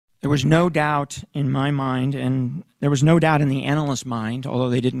There was no doubt in my mind, and there was no doubt in the analyst's mind, although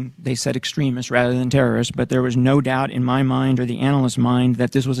they said extremists rather than terrorists, but there was no doubt in my mind or the analyst's mind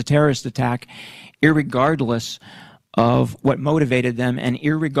that this was a terrorist attack, irregardless of what motivated them and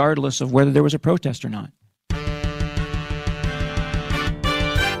irregardless of whether there was a protest or not.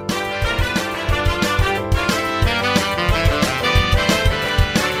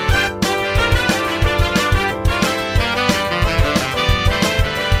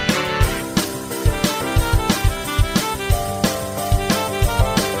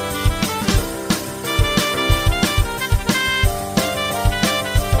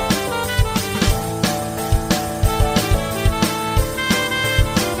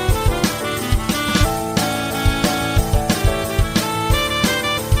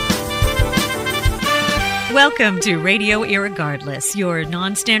 Welcome to Radio Irregardless, your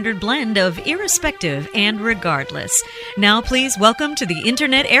non-standard blend of irrespective and regardless. Now please welcome to the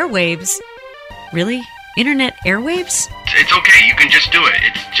Internet airwaves. Really? Internet airwaves? It's okay, you can just do it.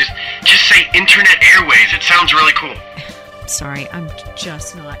 It's just say Internet airwaves. It sounds really cool. Sorry, I'm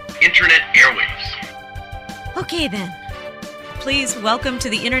just not... Internet airwaves. Okay then. Please welcome to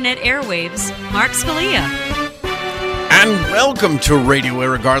the Internet airwaves, Mark Scalia. And welcome to Radio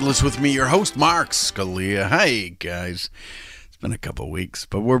Irregardless with me, your host, Mark Scalia. Hi, guys. It's been a couple weeks,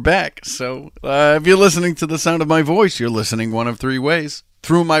 but we're back. So if you're listening to the sound of my voice, you're listening one of three ways.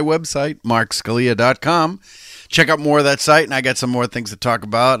 Through my website, markscalia.com. Check out more of that site, and I got some more things to talk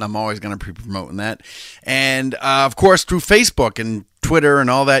about, and I'm always going to be promoting that. And, of course, through Facebook and Twitter and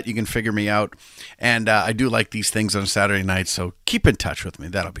all that, you can figure me out. And I do like these things on Saturday nights, so keep in touch with me.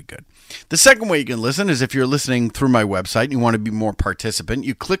 That'll be good. The second way you can listen is if you're listening through my website and you want to be more participant,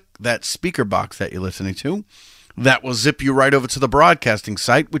 you click that speaker box that you're listening to. That will zip you right over to the broadcasting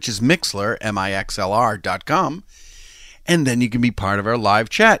site, which is Mixlr, mixlr.com. And then you can be part of our live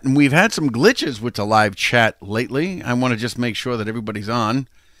chat. And we've had some glitches with the live chat lately. I want to just make sure that everybody's on.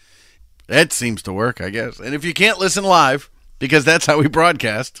 That seems to work, I guess. And if you can't listen live, because that's how we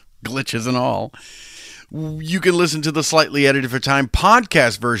broadcast, glitches and all, you can listen to the slightly edited for time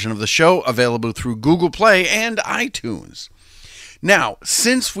podcast version of the show available through Google Play and iTunes. Now,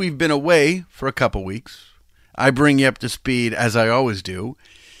 since we've been away for a couple weeks, I bring you up to speed, as I always do,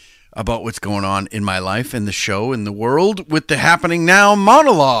 about what's going on in my life, in the show, in the world, with the Happening Now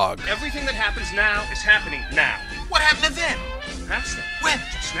monologue. Everything that happens now is happening now. What happened to then? Past then. When?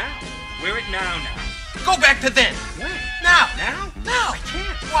 Just now. We're at now. Go back to then. When? Now. Now? Now. I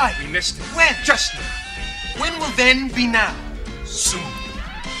can't. Why? We missed it. When? Just now. When will then be now? Soon.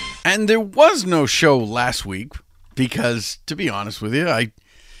 And there was no show last week because, to be honest with you,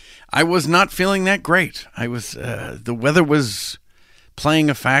 I was not feeling that great. I was the weather was playing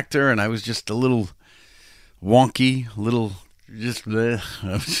a factor, and I was just a little wonky, just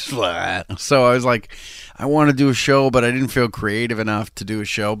bleh. So I was like, I want to do a show, but I didn't feel creative enough to do a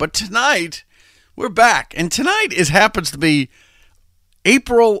show. But tonight, we're back, and tonight happens to be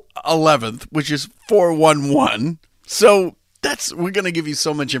April 11th, which is 411. So we're going to give you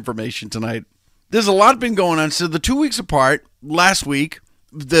so much information tonight. There's a lot been going on. So the 2 weeks apart, last week,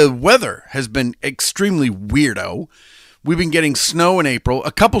 the weather has been extremely weirdo. We've been getting snow in April,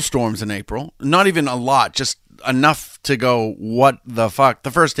 a couple storms in April, not even a lot, just enough to go, what the fuck? The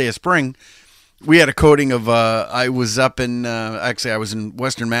first day of spring, we had a coating of, I was up in, I was in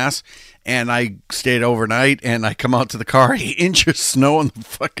Western Mass, and I stayed overnight, and I come out to the car, 8 inches of snow in the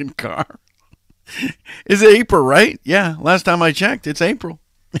fucking car. Is it April, right? Yeah, last time I checked, it's April,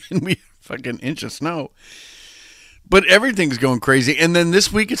 and we fucking inch of snow. But everything's going crazy, and then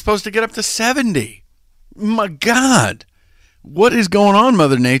this week it's supposed to get up to 70. My God. What is going on,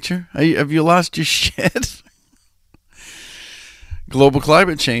 Mother Nature? Have you lost your shit? Global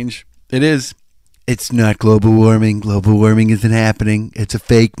climate change. It is. It's not global warming. Global warming isn't happening. It's a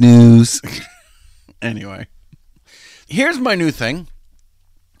fake news. Anyway. Here's my new thing.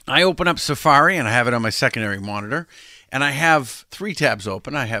 I open up Safari, and I have it on my secondary monitor. And I have 3 tabs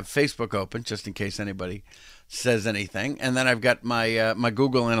open. I have Facebook open, just in case anybody says anything. And then I've got my my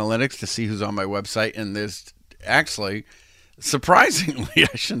Google Analytics to see who's on my website. And there's actually... surprisingly,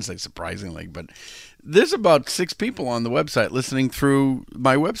 I shouldn't say surprisingly, but there's about 6 people on the website listening through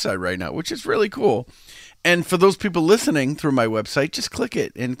my website right now, which is really cool. And for those people listening through my website, just click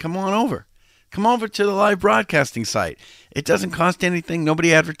it and come on over. Come over to the live broadcasting site. It doesn't cost anything.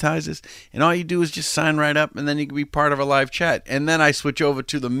 Nobody advertises. And all you do is just sign right up, and then you can be part of a live chat. And then I switch over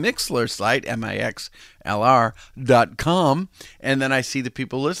to the Mixlr site, mixlr.com, and then I see the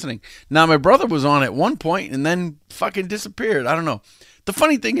people listening. Now, my brother was on at one point and then fucking disappeared. I don't know. The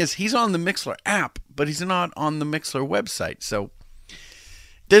funny thing is he's on the Mixlr app, but he's not on the Mixlr website. So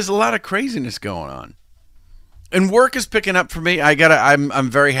there's a lot of craziness going on. And work is picking up for me.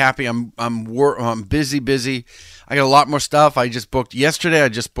 I'm very happy. I'm busy. I got a lot more stuff. Yesterday I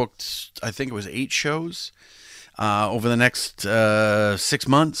just booked, I think it was 8 shows over the next 6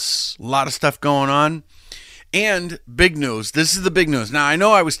 months. A lot of stuff going on. And big news. This is the big news. Now, I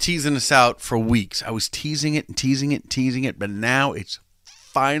know I was teasing this out for weeks. I was teasing it, but now it's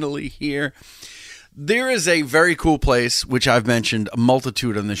finally here. There is a very cool place, which I've mentioned a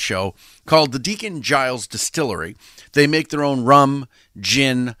multitude on this show, called the Deacon Giles Distillery. They make their own rum,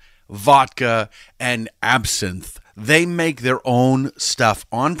 gin, vodka, and absinthe. They make their own stuff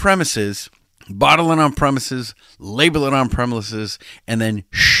on premises, bottle it on premises, label it on premises, and then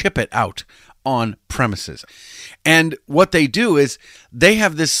ship it out on premises. And what they do is they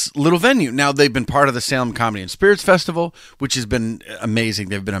have this little venue. Now, they've been part of the Salem Comedy and Spirits Festival, which has been amazing.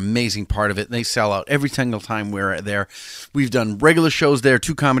 They've been an amazing part of it. They sell out every single time we're there. We've done regular shows there,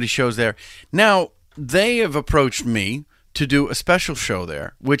 2 comedy shows there. Now, they have approached me to do a special show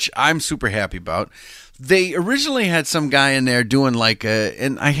there, which I'm super happy about. They originally had some guy in there doing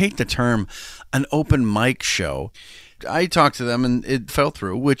and I hate the term, an open mic show. I talked to them and it fell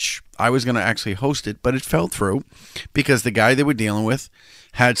through, which I was going to actually host it, but it fell through because the guy they were dealing with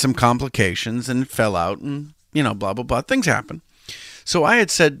had some complications and it fell out and, blah, blah, blah. Things happen. So I had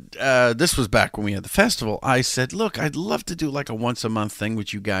said, this was back when we had the festival, I said, look, I'd love to do like a once a month thing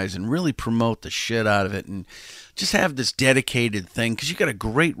with you guys and really promote the shit out of it and just have this dedicated thing because you got a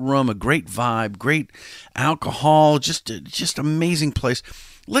great room, a great vibe, great alcohol, just amazing place.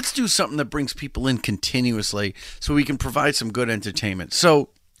 Let's do something that brings people in continuously so we can provide some good entertainment. So,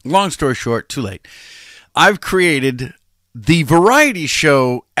 long story short, too late. I've created the variety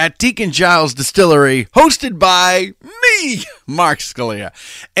show at Deacon Giles Distillery, hosted by me, Mark Scalia.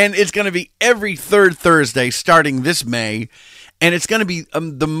 And it's going to be every 3rd Thursday starting this May. And it's going to be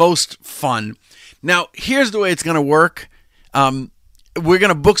the most fun. Now, here's the way it's going to work. We're going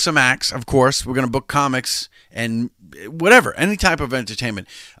to book some acts, of course. We're going to book comics and whatever, any type of entertainment.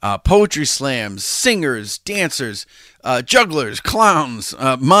 Poetry slams, singers, dancers, jugglers, clowns.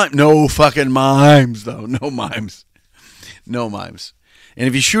 No fucking mimes, though. No mimes. No mimes. And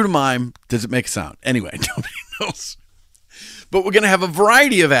if you shoot a mime, does it make a sound? Anyway, nobody knows. But we're going to have a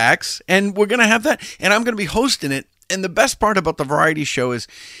variety of acts, and we're going to have that. And I'm going to be hosting it. And the best part about the variety show is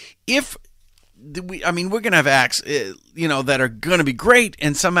we're going to have acts, that are going to be great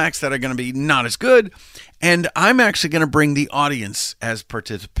and some acts that are going to be not as good. And I'm actually going to bring the audience as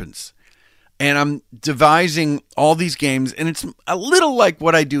participants. And I'm devising all these games. And it's a little like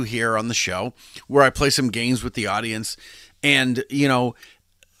what I do here on the show, where I play some games with the audience. And,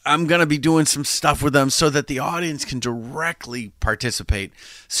 I'm going to be doing some stuff with them so that the audience can directly participate.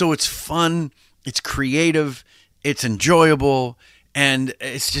 So it's fun, it's creative, it's enjoyable. And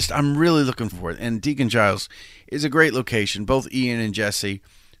it's just, I'm really looking forward. And Deacon Giles is a great location. Both Ian and Jesse,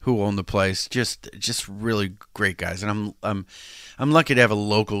 who own the place, just really great guys. And I'm lucky to have a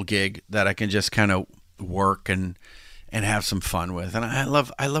local gig that I can just kind of work and have some fun with. And I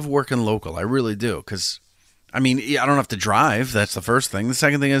love working local. I really do. Because, I don't have to drive. That's the first thing. The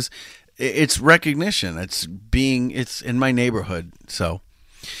second thing is it's recognition. It's in my neighborhood. So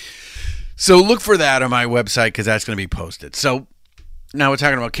look for that on my website because that's going to be posted. So, now we're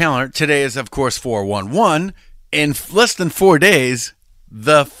talking about calendar. Today is, of course, 4/11. In less than 4 days,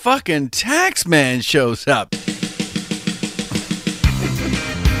 the fucking tax man shows up.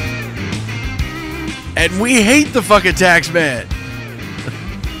 And we hate the fucking tax man.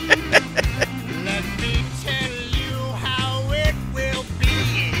 Let me tell you how it will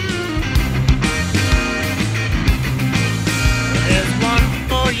be. There's one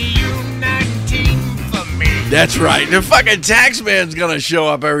for you, 19 for me. That's right. The fucking tax man's going to show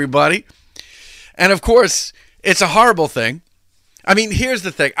up, everybody. And, of course, it's a horrible thing. Here's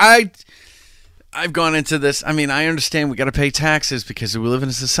the thing. I've gone into this. I understand we got to pay taxes because we live in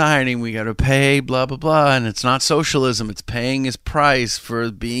a society and we got to pay blah, blah, blah. And it's not socialism. It's paying his price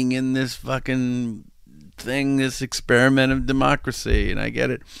for being in this fucking thing, this experiment of democracy. And I get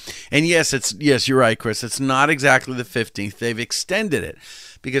it. And yes, you're right, Chris. It's not exactly the 15th. They've extended it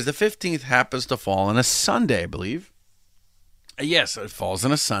because the 15th happens to fall on a Sunday, I believe. Yes, it falls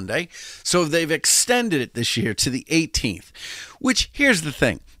on a Sunday. So they've extended it this year to the 18th, which, here's the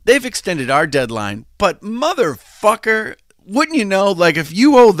thing. They've extended our deadline, but motherfucker, wouldn't you know, if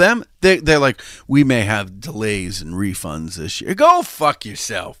you owe them, they're like, we may have delays and refunds this year. Go fuck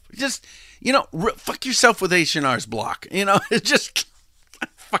yourself. Just, fuck yourself with H&R's block. It's just, I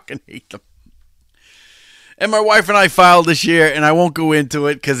fucking hate them. And my wife and I filed this year, and I won't go into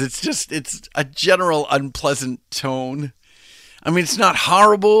it because it's a general unpleasant tone. I mean, it's not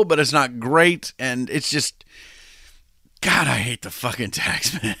horrible, but it's not great. And it's just, God, I hate the fucking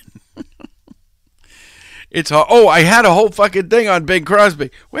tax, man. I had a whole fucking thing on Bing Crosby.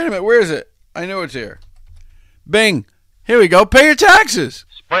 Wait a minute, where is it? I know it's here. Bing, here we go. Pay your taxes.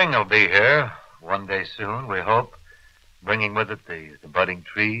 Spring will be here one day soon, we hope, bringing with it the budding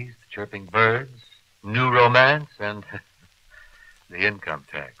trees, the chirping birds, new romance, and the income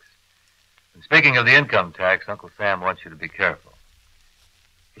tax. And speaking of the income tax, Uncle Sam wants you to be careful.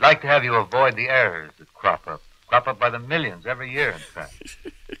 He'd like to have you avoid the errors that crop up by the millions every year, in fact.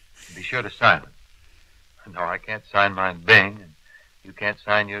 Be sure to sign it. No, I can't sign mine Bing, and you can't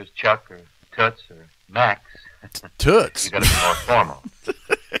sign yours Chuck or Toots or Max. Toots? You gotta be more formal.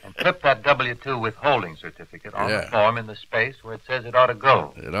 And flip that W-2 withholding certificate on the form in the space where it says it ought to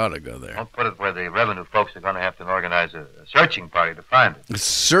go. It ought to go there. Don't put it where the revenue folks are going to have to organize a searching party to find it. A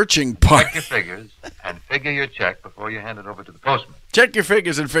searching party? Check your figures and figure your check before you hand it over to the postman. Check your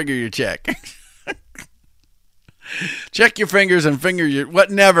figures and figure your check. Check your fingers and finger your... What,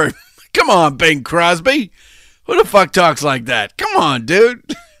 never... Come on, Bing Crosby. Who the fuck talks like that? Come on,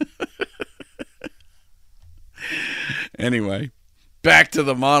 dude. Anyway, back to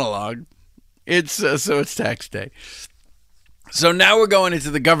the monologue. It's tax day. So now we're going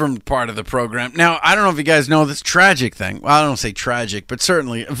into the government part of the program. Now, I don't know if you guys know this tragic thing. Well, I don't say tragic, but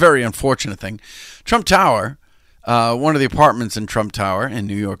certainly a very unfortunate thing. Trump Tower, one of the apartments in Trump Tower in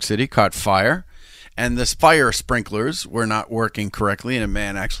New York City caught fire. And the fire sprinklers were not working correctly, and a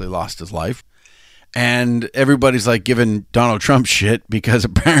man actually lost his life. And everybody's like giving Donald Trump shit because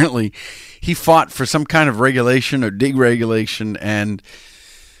apparently he fought for some kind of regulation or deregulation and,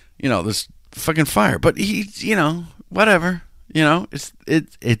 this fucking fire. But he, whatever. It's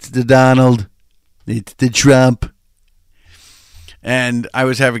the Donald. It's the Trump. And I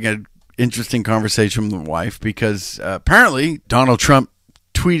was having an interesting conversation with my wife because apparently Donald Trump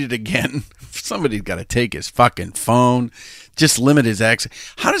tweeted again. Somebody's got to take his fucking phone, just limit his access.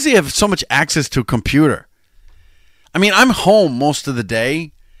 How does he have so much access to a computer? I mean, I'm home most of the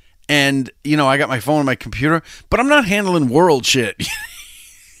day, and, I got my phone and my computer, but I'm not handling world shit.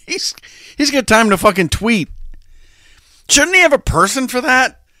 He's got time to fucking tweet. Shouldn't he have a person for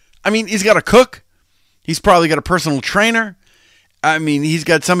that? I mean, he's got a cook. He's probably got a personal trainer. I mean, he's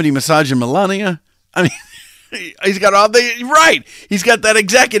got somebody massaging Melania. I mean, he's got all the... Right. He's got that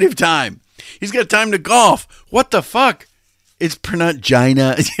executive time. He's got time to golf. What the fuck? It's pronounced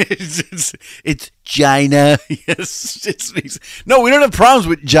Gina. It's Gina. Yes. No, we don't have problems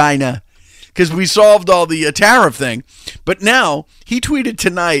with Gina because we solved all the tariff thing. But now he tweeted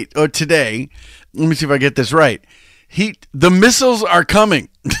tonight or today. Let me see if I get this right. The missiles are coming.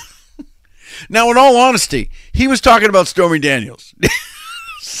 Now, in all honesty, he was talking about Stormy Daniels.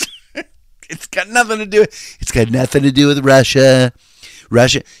 It's got nothing to do. It's got nothing to do with Russia.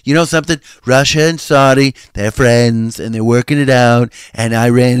 You know something? Russia and Saudi, they're friends, and they're working it out, and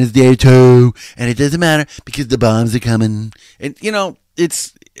Iran is there too, and it doesn't matter because the bombs are coming. And,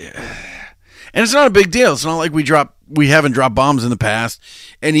 it's not a big deal. It's not like we haven't dropped bombs in the past,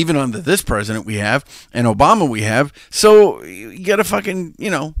 and even under this president we have, and Obama we have, so you gotta fucking,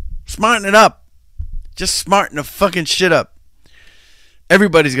 smarten it up. Just smarten the fucking shit up.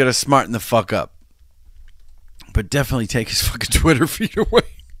 Everybody's gotta smarten the fuck up. But definitely take his fucking Twitter feed away.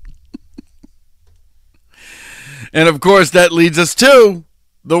 And of course, that leads us to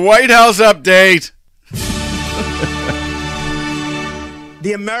the White House update.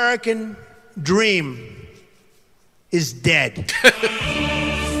 The American dream is dead. I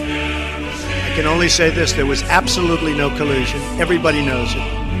can only say this. There was absolutely no collusion. Everybody knows it.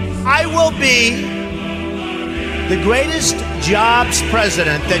 I will be the greatest jobs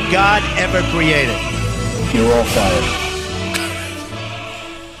president that God ever created. You're all fired.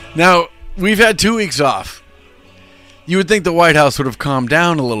 Now, we've had 2 weeks off. You would think the White House would have calmed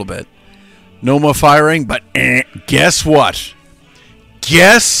down a little bit. No more firing, but guess what?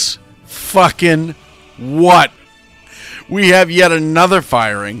 Guess fucking what? We have yet another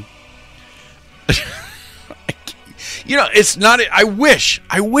firing. It's not... I wish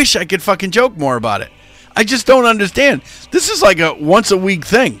I could fucking joke more about it. I just don't understand. This is like a once-a-week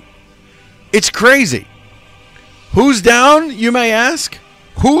thing. It's crazy. Who's down, you may ask?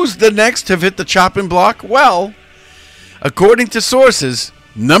 Who's the next to hit the chopping block? Well, according to sources,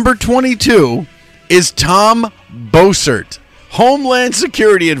 number 22 is Tom Bossert, Homeland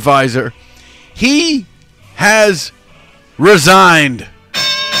Security Advisor. He has resigned.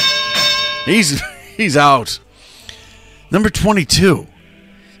 He's out. Number 22.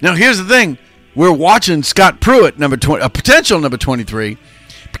 Now, here's the thing. We're watching Scott Pruitt, number 20, a potential number 23,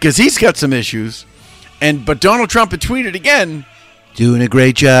 because he's got some issues. But Donald Trump had tweeted again, doing a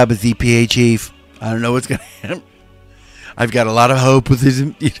great job as EPA chief. I don't know what's going to happen. I've got a lot of hope with his.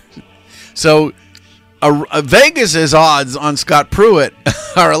 So Vegas's odds on Scott Pruitt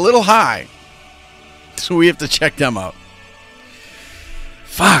are a little high. So we have to check them out.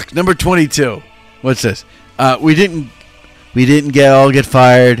 Fuck, number 22. What's this? We didn't get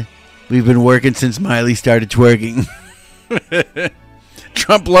fired. We've been working since Miley started twerking.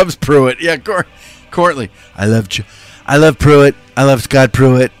 Trump loves Pruitt. Yeah, Courtney. I love Pruitt. I love Scott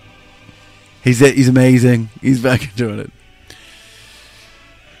Pruitt. He's amazing. He's back doing it.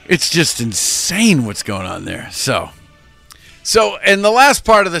 It's just insane what's going on there. So, and the last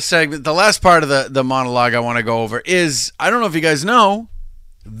part of the segment, the last part of the monologue I want to go over is, I don't know if you guys know,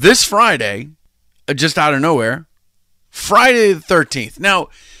 this Friday, just out of nowhere, Friday the 13th. Now,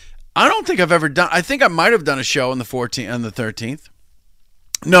 I don't think I've ever done, I think I might have done a show on the 13th.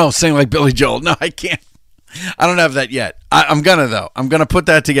 No, sing like Billy Joel. No, I can't. I don't have that yet. I'm gonna, though. I'm gonna put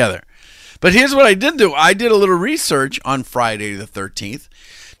that together. But here's what I did do. I did a little research on Friday the 13th.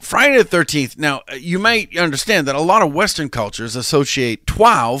 Friday the 13th. Now, you might understand that a lot of Western cultures associate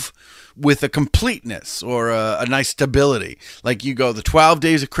 12 with a completeness or a nice stability. Like you go the 12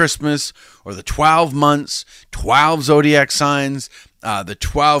 days of Christmas or the 12 months, 12 zodiac signs, the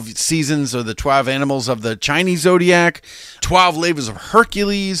 12 seasons or the 12 animals of the Chinese zodiac, 12 labors of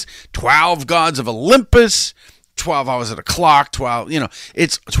Hercules, 12 gods of Olympus, 12 hours at a clock, 12,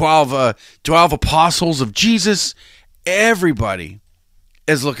 it's 12 apostles of Jesus. Everybody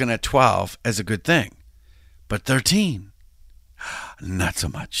is looking at 12 as a good thing. But 13, not so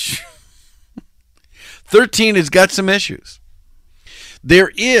much. 13 has got some issues.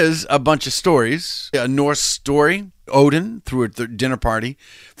 There is a bunch of stories. A Norse story, Odin threw a dinner party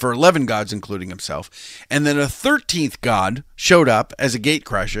for 11 gods, including himself. And then a 13th god showed up as a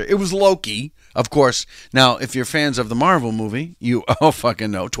gatecrasher. It was Loki, of course. Now, if you're fans of the Marvel movie, you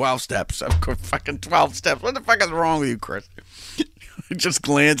fucking know. 12 steps. Of course, fucking 12 steps. What the fuck is wrong with you, Chris? I just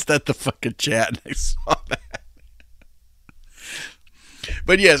glanced at the fucking chat and I saw that.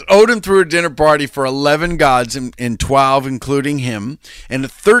 But yes, Odin threw a dinner party for 11 gods and 12, including him. And the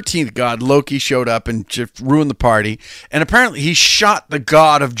 13th god, Loki, showed up and just ruined the party. And apparently he shot the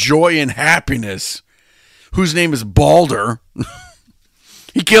god of joy and happiness, whose name is Balder.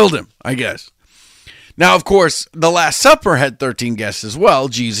 He killed him, I guess. Now, of course, the Last Supper had 13 guests as well,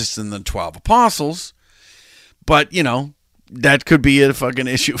 Jesus and the 12 apostles. But, that could be a fucking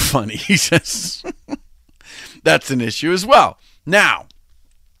issue. Funny, he says. That's an issue as well. Now,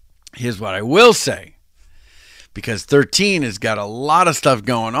 here's what I will say. Because 13 has got a lot of stuff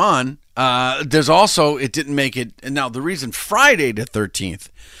going on. There's also, it didn't make it. And now, the reason Friday the 13th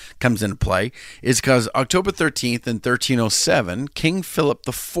comes into play is because October 13th in 1307, King Philip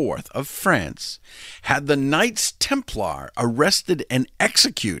IV of France had the Knights Templar arrested and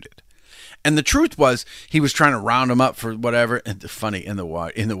executed. And the truth was, he was trying to round him up for whatever. And funny, in the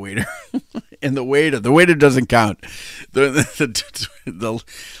waiter, the waiter doesn't count. The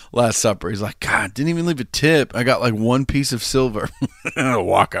Last Supper, he's like, God, didn't even leave a tip. I got like one piece of silver.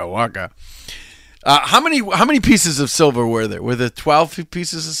 Waka. How many pieces of silver were there? Were there 12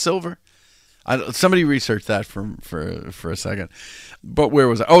 pieces of silver? Somebody researched that for a second. But where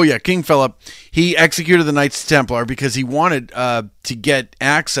was I? Oh, yeah, King Philip. He executed the Knights Templar because he wanted to get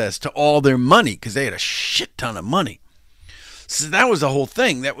access to all their money because they had a shit ton of money. So that was the whole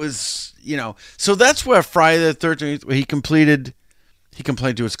thing. That was, So that's where Friday the 13th, he complained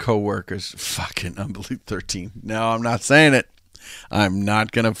to his co-workers. Fucking unbelievable. 13. No, I'm not saying it. I'm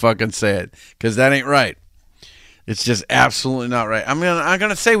not going to fucking say it because that ain't right. It's just absolutely not right. I'm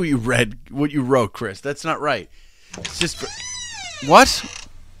gonna say what you wrote, Chris. That's not right. It's just what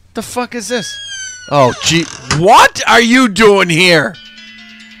the fuck is this? Oh, gee, what are you doing here?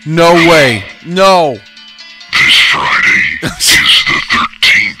 No way, no. This Friday is the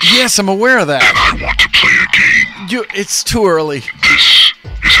 13th. Yes, I'm aware of that. And I want to play a game. It's too early. This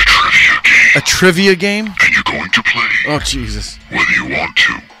is a trivia game. A trivia game? And you're going to play. Oh, Jesus. Whether you want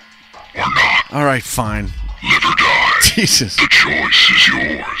to or not. All right, fine. Live or die. Jesus. The choice is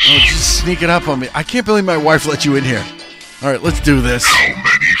yours. Oh, just sneaking up on me. I can't believe my wife let you in here. All right, let's do this. How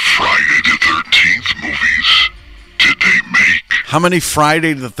many Friday the 13th movies did they make? How many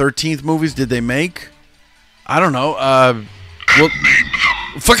Friday the 13th movies did they make? I don't know. Name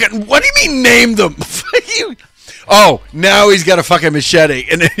them. Fucking, what do you mean name them? Oh, now he's got a fucking machete.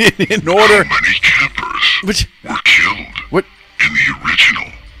 In order. How many campers were killed what? In the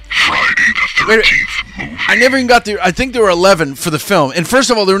original Friday the 13th movie? I never even got there. I think there were 11 for the film. And first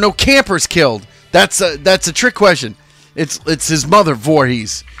of all, there were no campers killed. That's a trick question. It's his mother,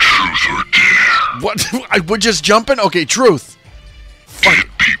 Voorhees. Truth or dare? What? We're just jumping? Okay, truth. Dead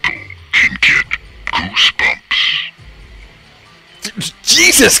people can get goosebumps.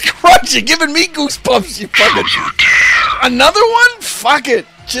 Jesus Christ, you're giving me goosebumps, you fucking... Truth or dare. Another one? Fuck it.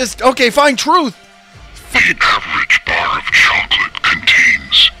 Just, okay, fine, truth. The average bar of chocolate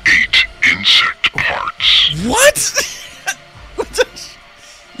contains 8 insect parts. What?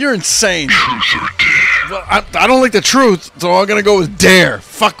 You're insane. Truth or dare. Well, I don't like the truth, so I'm gonna go with dare.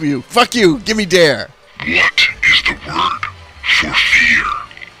 Fuck you. Fuck you. Give me dare. What is the word for fear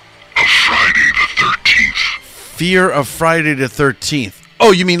of Friday the 13th? Fear of Friday the 13th.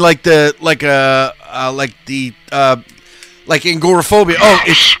 Oh, you mean like the like agoraphobia? Oh,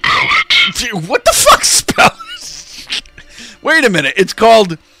 it's Spell it. what the fuck spell it? Wait a minute. It's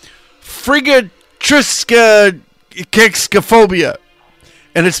called frigatriskaphobia.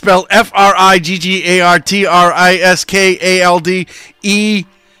 And it's spelled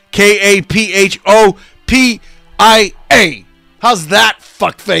FRIGGARTRISKALDEKAPHOPIA. How's that,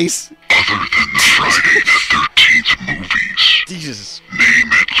 fuckface? Other than the Friday the 13th movies, Jesus.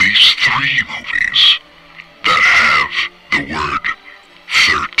 name at least 3 movies that have the word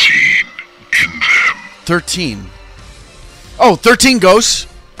 13 in them. 13. Oh, 13 Ghosts.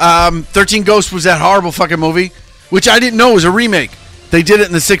 13 Ghosts was that horrible fucking movie, which I didn't know was a remake. They did it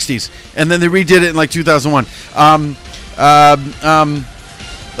in the 60s, and then they redid it in like 2001. 13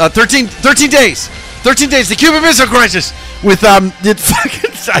 Days. 13 Days, the Cuban Missile Crisis. With,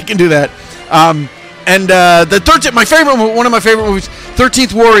 I can do that. The 13th, one of my favorite movies,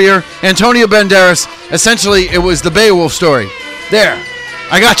 13th Warrior, Antonio Banderas. Essentially, it was the Beowulf story. There.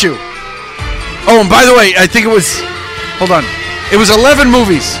 I got you. Oh, and by the way, I think it was, hold on. It was 11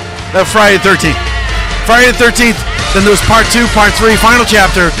 movies that Friday the 13th. Friday the 13th, then there was part 2, part 3, final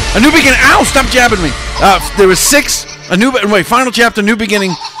chapter, a new beginning. Ow, stop jabbing me. There was 6, final chapter, new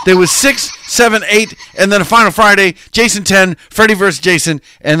beginning. There was 6, 7, 8, and then a final Friday, Jason 10, Freddy vs. Jason,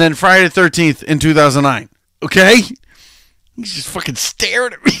 and then Friday the 13th in 2009. Okay? He's just fucking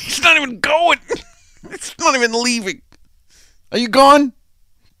staring at me. He's not even going. It's not even leaving. Are you gone?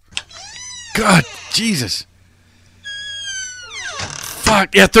 God, Jesus.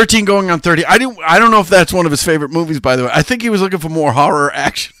 Fuck. Yeah, 13 going on 30. I don't know if that's one of his favorite movies, by the way. I think he was looking for more horror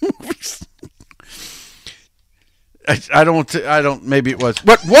action movies. I don't, maybe it was.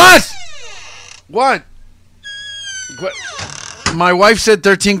 What? My wife said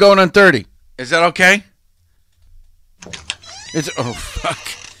 13 going on 30. Is that okay? Oh, fuck.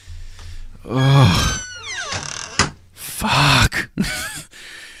 Oh. Fuck.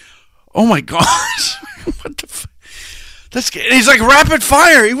 Oh my gosh. What the fuck? He's like rapid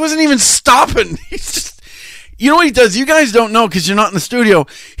fire. He wasn't even stopping. He's just, you know what he does? You guys don't know because you're not in the studio.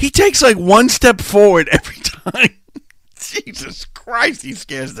 He takes like one step forward every time. Jesus Christ, he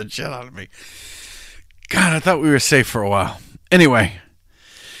scares the shit out of me. God, I thought we were safe for a while. Anyway,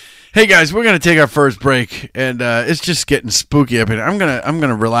 hey guys, we're gonna take our first break, and it's just getting spooky up here. I'm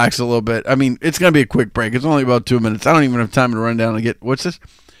gonna relax a little bit. I mean, it's gonna be a quick break. It's only about 2 minutes. I don't even have time to run down and get what's this?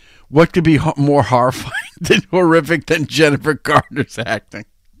 What could be more horrifying than horrific than Jennifer Garner's acting?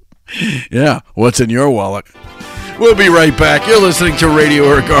 Yeah, what's in your wallet? We'll be right back. You're listening to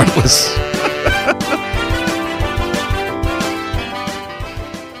Radio Regardless.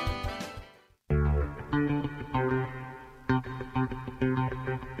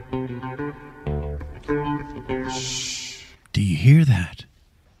 Do you hear that?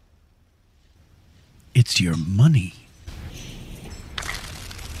 It's your money.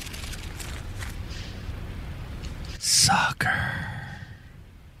 Sucker.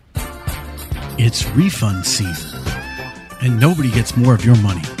 It's refund season, and nobody gets more of your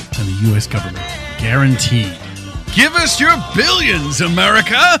money than the U.S. government. Guaranteed. Give us your billions,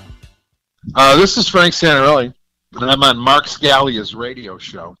 America! This is Frank Santarelli, and I'm on Mark Scalia's radio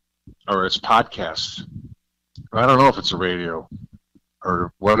show, or his podcast. I don't know if it's a radio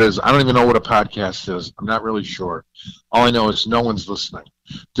or what it is. I don't even know what a podcast is. I'm not really sure. All I know is no one's listening.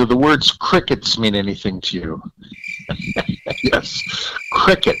 Do the words crickets mean anything to you? Yes,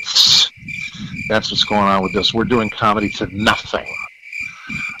 crickets. That's what's going on with this. We're doing comedy to nothing.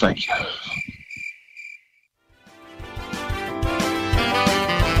 Thank you.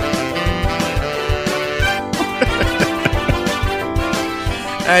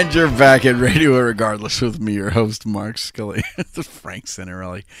 And you're back at Radio Regardless with me, your host, Mark Scully. Frank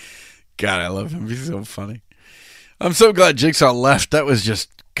Santarelli. God, I love him. He's so funny. I'm so glad Jigsaw left. That was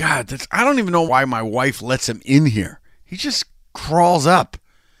just, God, I don't even know why my wife lets him in here. He just crawls up.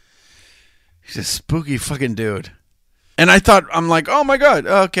 He's a spooky fucking dude. And I'm like, oh my God,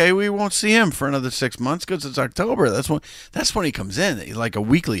 okay, we won't see him for another 6 months because it's October. That's when he comes in, like a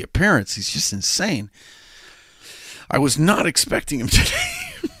weekly appearance. He's just insane. I was not expecting him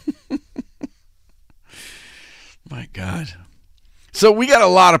today. My God. So we got a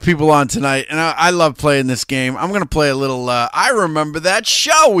lot of people on tonight, and I love playing this game. I'm going to play a little I Remember That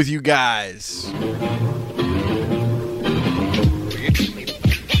Show with you guys.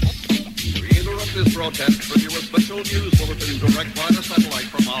 This broadcast bring you a special news bulletin direct via satellite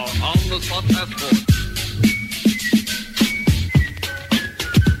from our on-the-spot passport.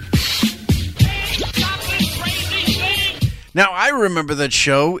 Now, I Remember That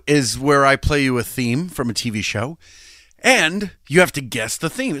Show is where I play you a theme from a TV show, and you have to guess the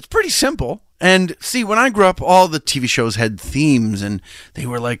theme. It's pretty simple. And see, when I grew up, all the TV shows had themes, and they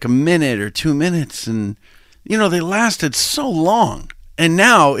were like a minute or 2 minutes, and, you know, they lasted so long. And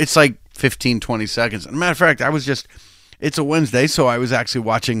now it's like 15, 20 seconds. As a matter of fact, it's a Wednesday, so I was actually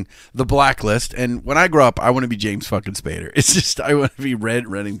watching The Blacklist, and when I grow up, I want to be James fucking Spader. It's just, I want to be Red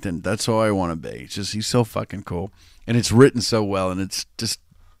Reddington. That's who I want to be. It's just, he's so fucking cool, and it's written so well, and it's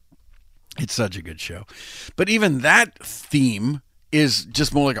such a good show. But even that theme is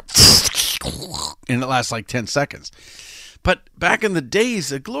just more like and it lasts like 10 seconds. But back in the days,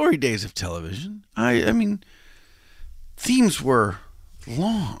 the glory days of television, I mean, themes were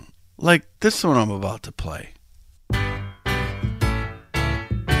long. Like this one I'm about to play.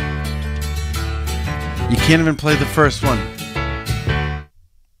 You can't even play the first one.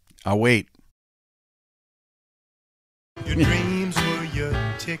 I'll wait. Your dreams were your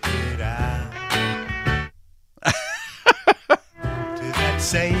ticket out to that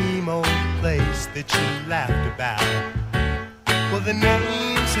same old place that you laughed about. Well, the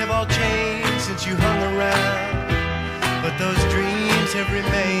names have all changed since you hung around, but those dreams have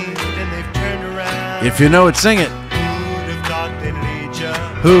remained and they've turned around. If you know it, sing it. Who'd have thought they'd need ya?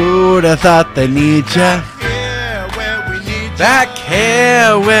 Who'd have thought they need ya? Back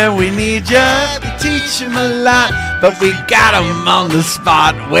here where we need ya. We teach them a lot, but we got them on the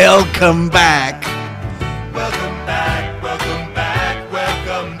spot. Welcome back. Welcome back, welcome back,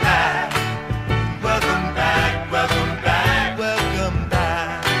 welcome back. Welcome back, welcome back, welcome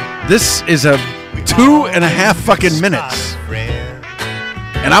back. This is a 2.5 fucking minutes.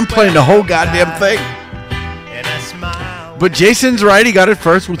 And I'm playing the whole goddamn thing. But Jason's right. He got it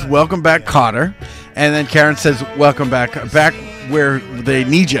first with Welcome Back, Cotter. And then Karen says, welcome back where they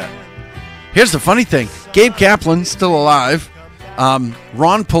need you. Here's the funny thing. Gabe Kaplan, still alive. Ron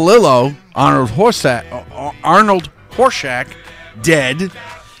Palillo, Arnold Horshack, dead.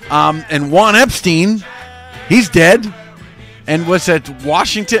 And Juan Epstein, he's dead. And was at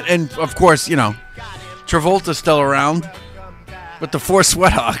Washington. And, of course, you know, Travolta's still around. But the 4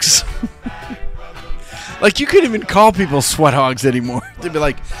 sweat hogs. Like, you couldn't even call people sweat hogs anymore. They'd be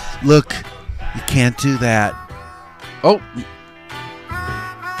like, look, you can't do that. Oh.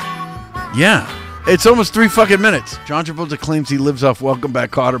 Yeah. It's almost 3 fucking minutes. John Travolta claims he lives off Welcome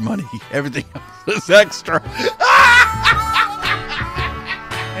Back Cotter money. Everything else is extra.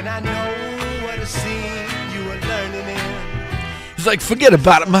 And I know what a scene you were learning in. He's like, forget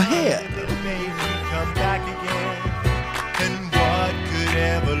about it, my head. Come back again. And what could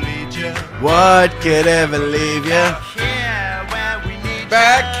ever lead you? What could ever leave you? Here where we need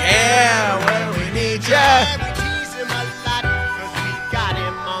Back here where we need you. We tease him a lot, 'cause we got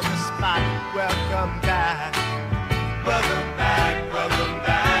him on the spot. Welcome back. Welcome back, welcome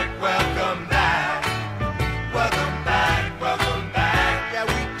back, welcome back. Welcome back, welcome back. Yeah,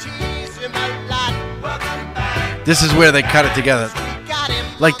 we tease him a lot. Welcome back. This is where they cut it together.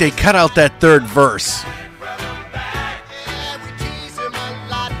 Like they cut out that third verse.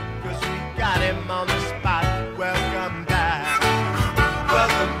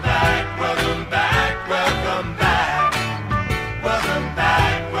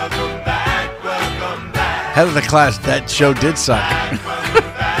 Head of the Class, that show did suck.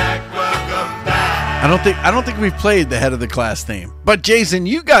 I don't think we've played the Head of the Class theme. But Jason,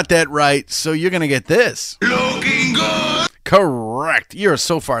 you got that right, so you're gonna get this. Looking good. Correct. You're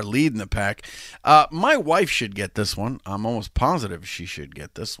so far leading the pack. My wife should get this one. I'm almost positive she should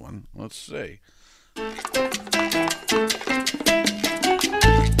get this one. Let's see.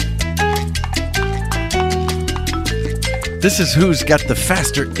 This is who's got the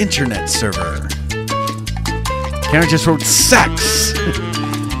faster internet server. Karen just wrote sex.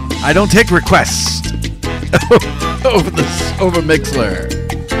 I don't take requests over Mixler.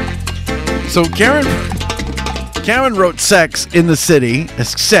 So Karen wrote sex in the city,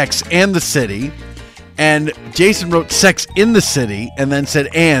 sex and the city, and Jason wrote sex in the city, and then said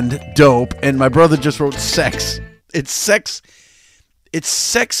and dope, and my brother just wrote sex It's sex. It's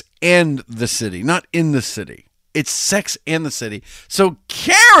Sex and the City, not In the City. It's Sex and the City. So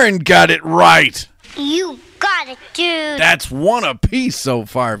Karen got it right. You got it, dude. That's one apiece so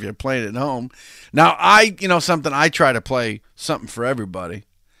far if you're playing at home. Now, I try to play something for everybody.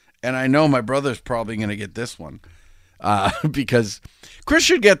 And I know my brother's probably going to get this one. Because Chris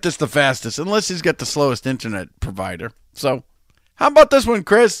should get this the fastest, unless he's got the slowest internet provider. So, how about this one,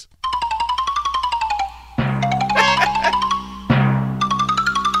 Chris?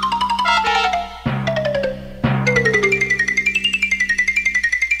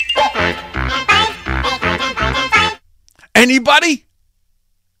 Anybody?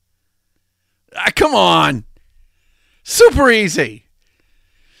 Come on. Super easy.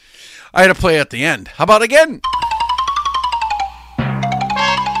 I had to play at the end. How about again?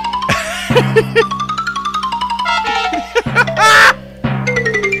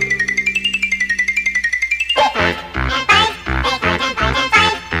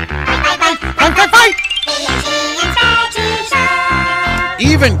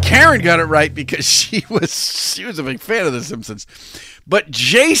 Even Karen got it right because she was a big fan of The Simpsons. But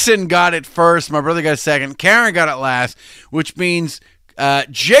Jason got it first. My brother got it second. Karen got it last, which means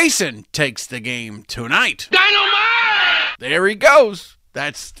Jason takes the game tonight. Dynamite! There he goes.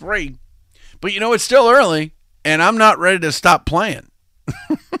 That's 3. But it's still early, and I'm not ready to stop playing.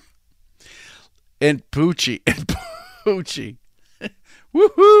 and Poochie.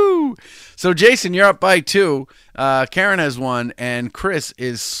 Woohoo! So, Jason, you're up by 2. Karen has 1, and Chris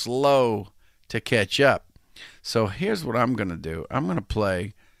is slow to catch up. So, here's what I'm going to do. I'm going to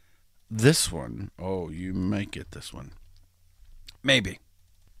play this one. Oh, you might get this one. Maybe.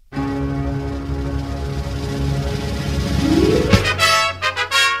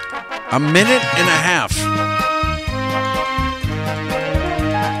 A minute and a half.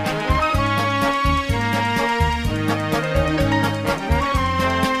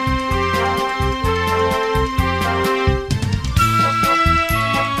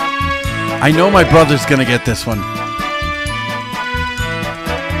 I know my brother's going to get this one.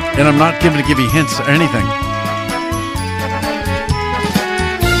 And I'm not going to give you hints or anything.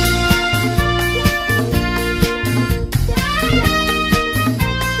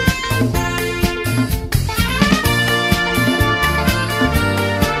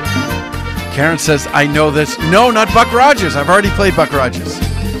 Karen says, I know this. No, not Buck Rogers. I've already played Buck Rogers.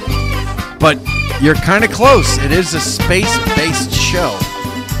 But you're kind of close. It is a space-based show.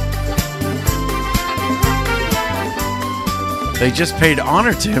 They just paid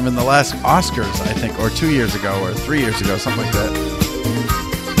honor to him in the last Oscars, I think, or 2 years ago, or 3 years ago, something like that.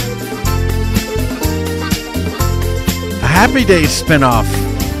 A Happy Days spinoff.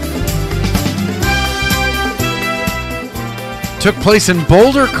 Took place in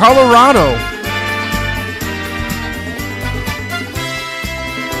Boulder, Colorado.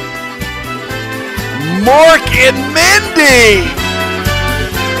 Mork and Mindy.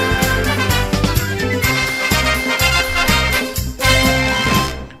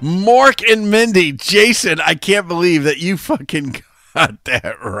 Mork and Mindy. Jason, I can't believe that you fucking got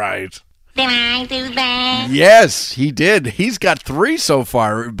that right. Did I do that? Yes, he did. He's got 3 so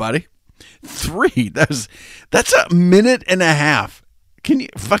far, everybody. 3. That's a minute and a half. Can you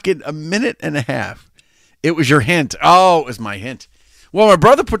fucking a minute and a half? It was your hint. Oh, it was my hint. Well, my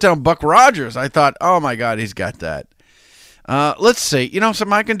brother put down Buck Rogers. I thought, oh my God, he's got that. Let's see.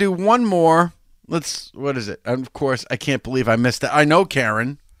 So I can do one more. What is it? Of course, I can't believe I missed that. I know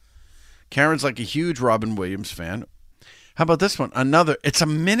Karen. Karen's like a huge Robin Williams fan. How about this one? Another. It's a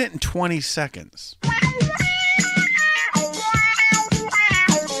minute and 20 seconds.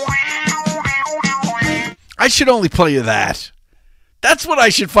 I should only play you that. That's what I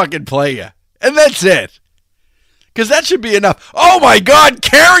should fucking play you. And that's it. Because that should be enough. Oh my God,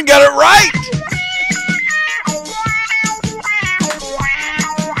 Karen got it right.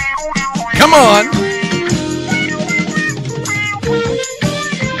 Come on.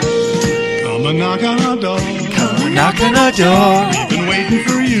 Come and knock on our door. Come and knock on our door. We've been waiting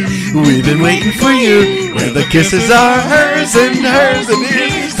for you. We've been waiting for you. Where the kisses are hers and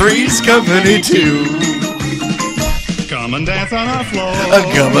his. Three's company too. Come and dance on our floor.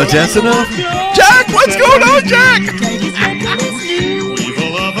 Come and dance on our floor. Jack, what's going on, Jack? We've a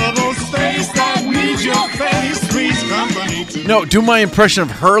lovable space that needs your face. Three's company too. No, do my impression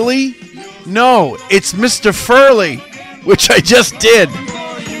of Hurley? No, it's Mr. Furley, which I just did.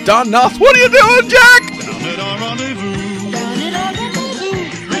 Don Knopf, what are you doing, Jack? Down at our rendezvous. Down at our rendezvous.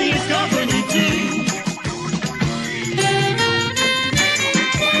 Three's company too. Down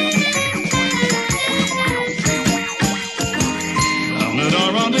at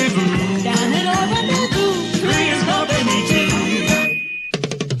our rendezvous. Down at our rendezvous. Three's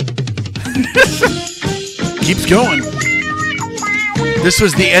keeps going. This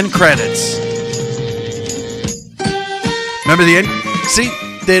was the end credits. Remember the end? See,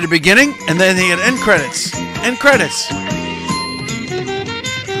 they had a beginning, and then they had end credits. End credits.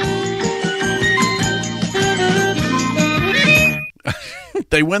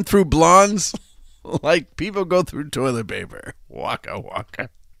 They went through blondes like people go through toilet paper. Waka waka.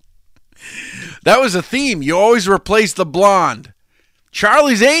 That was a theme. You always replace the blonde.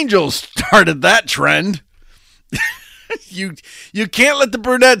 Charlie's Angels started that trend. You can't let the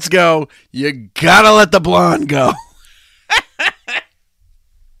brunettes go. You gotta let the blonde go.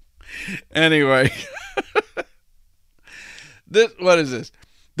 Anyway. What is this?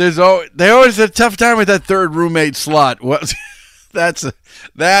 They always had a tough time with that third roommate slot. What? That's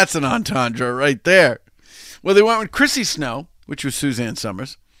an entendre right there. Well, they went with Chrissy Snow, which was Suzanne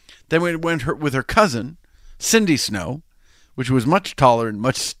Summers. Then we went with her cousin, Cindy Snow, which was much taller and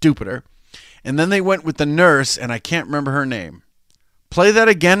much stupider. And then they went with the nurse, and I can't remember her name. Play that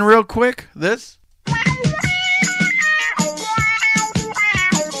again real quick, this.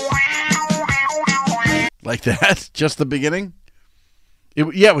 Like that, just the beginning.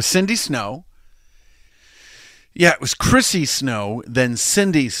 It was Cindy Snow. Yeah, it was Chrissy Snow, then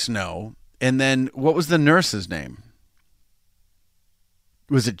Cindy Snow, and then what was the nurse's name?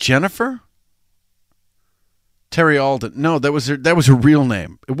 Was it Jennifer? Terry Alden. No, that was her real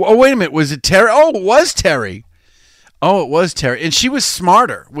name. Oh, wait a minute. Was it Terry? Oh, it was Terry. Oh, it was Terry. And she was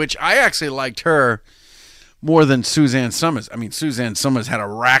smarter, which I actually liked her more than Suzanne Summers. I mean, Suzanne Summers had a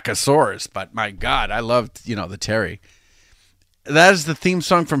rackosaurus, but my God, I loved, the Terry. That is the theme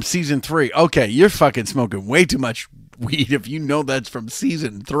song from season 3. Okay, you're fucking smoking way too much weed if you know that's from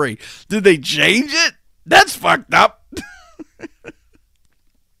season 3. Did they change it? That's fucked up.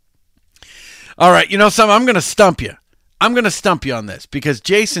 All right, you know something? I'm going to stump you. I'm going to stump you on this because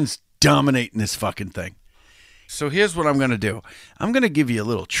Jason's dominating this fucking thing. So here's what I'm going to do. I'm going to give you a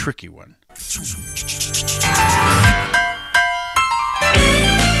little tricky one.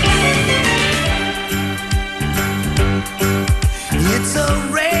 It's a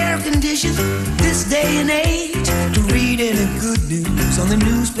rare condition this day and age to read any good news on the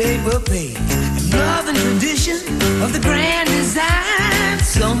newspaper page. Love and tradition of the grand design,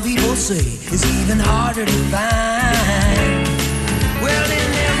 some people say, is even harder to find. Well,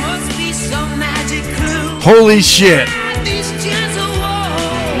 then there must be some magic clue. Holy shit.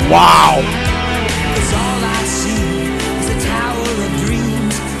 Wow. 'Cause all I see is a tower of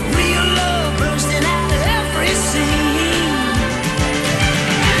dreams, real love bursting out of every scene.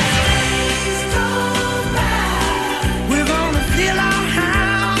 We're gonna fill our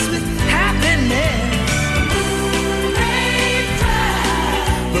house with happiness,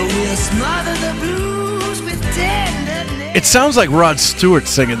 but we'll smother the blues with tenderness. It sounds like Rod Stewart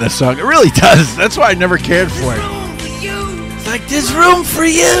singing this song. It really does. That's why I never cared for it. It's like, there's room for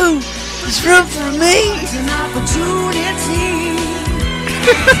you. There's room for me. It's an opportunity.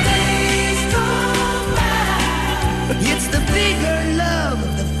 It's the bigger love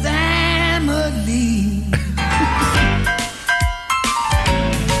of the family.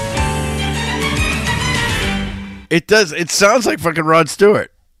 It does. It sounds like fucking Rod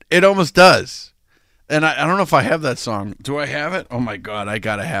Stewart. It almost does. And I don't know if I have that song. Do I have it? Oh my God, I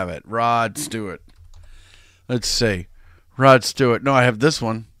gotta have it. Rod Stewart. Let's see. Rod Stewart. No, I have this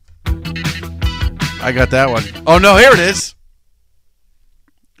one. I got that one. Oh no, here it is.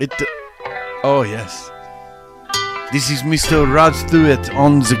 Oh yes. This is Mr. Rod Stewart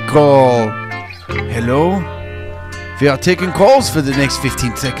on the call. Hello? We are taking calls for the next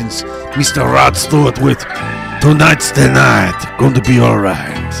 15 seconds. Mr. Rod Stewart with Tonight's the Night. Going to be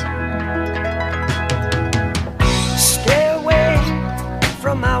alright. Stay away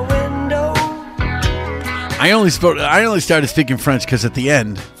from my window. I only started speaking French because at the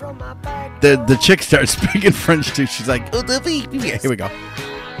end, the chick starts speaking French too. She's like, oh, here we go.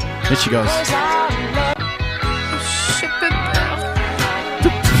 Here she goes.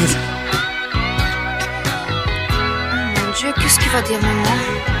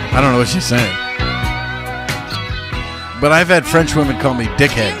 I don't know what she's saying. But I've had French women call me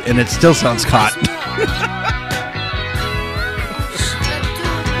dickhead, and it still sounds hot.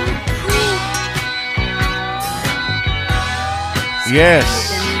 Yes.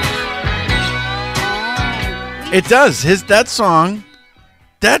 It does. That song,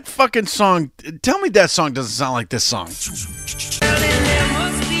 that fucking song, tell me that song doesn't sound like this song.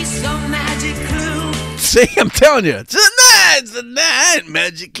 See, I'm telling you, it's the night,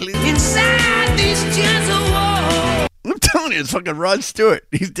 magic clue. Inside these gentle walls. I'm telling you, it's fucking Rod Stewart.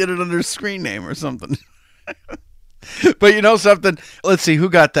 He did it under a screen name or something. But you know something? Let's see, who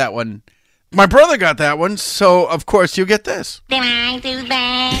got that one? My brother got that one, so of course you'll get this. Did I do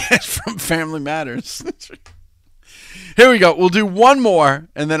that? It's from Family Matters. Here we go. We'll do one more,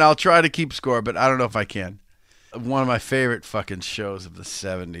 and then I'll try to keep score, but I don't know if I can. One of my favorite fucking shows of the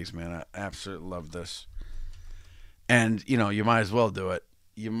 70s, man. I absolutely love this. And, you know, you might as well do it.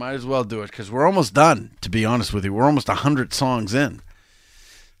 You might as well do it, because we're almost done, to be honest with you. We're almost 100 songs in.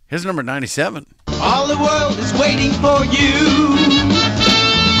 Here's number 97. All the world is waiting for you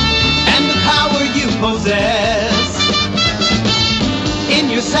and the power you possess. In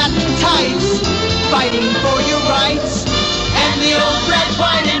your satin tights, fighting for your rights, and the old red,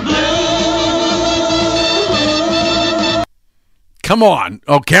 white, and blue. Come on.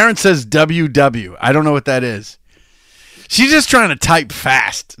 Oh, Karen says WW. I don't know what that is. She's just trying to type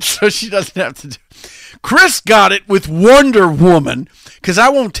fast, so she doesn't have to do. Chris got it with Wonder Woman, because I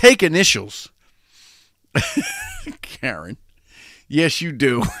won't take initials. Karen. Yes, you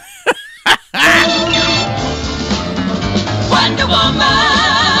do. Wonder Woman.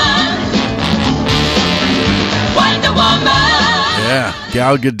 Wonder Woman. Yeah,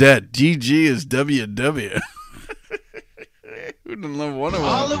 Gal Gadot. GG is WW. Who didn't love Wonder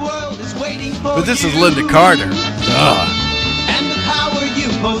Woman? All the world is waiting for But this is you Linda Carter. and the power you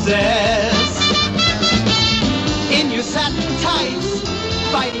possess. In your satin tights,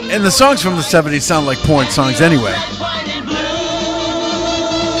 fighting. And the songs from the 70s sound like porn songs anyway.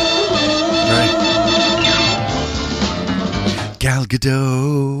 Right. Gal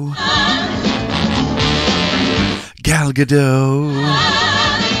Gadot. Gal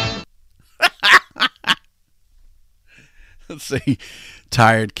Gadot. Let's see.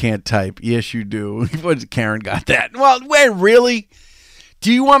 Tired, can't type. Yes, you do. Karen got that. Well, wait, really?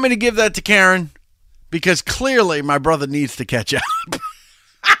 Do you want me to give that to Karen? Because clearly my brother needs to catch up.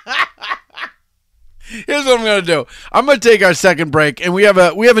 Here's what I'm going to do. I'm going to take our second break, and we have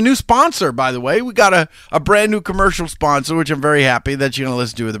a new sponsor, by the way. We got a brand new commercial sponsor, which I'm very happy that you're going to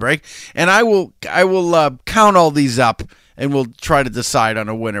listen to with the break. And I will count all these up, and we'll try to decide on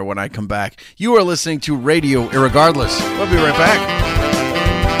a winner when I come back. You are listening to Radio Irregardless. We'll be right back.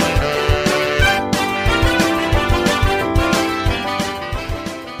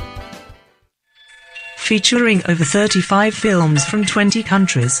 Featuring over 35 films from 20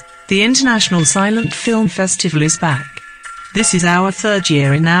 countries, the International Silent Film Festival is back. This is our third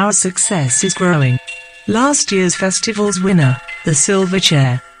year and our success is growing. Last year's festival's winner, the Silver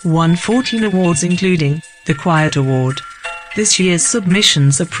Chair, won 14 awards including the Quiet Award. This year's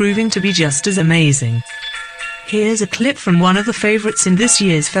submissions are proving to be just as amazing. Here's a clip from one of the favorites in this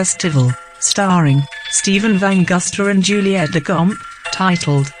year's festival, starring Stephen Van Guster and Juliette Lecomte,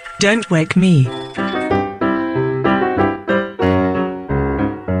 titled, Don't Wake Me.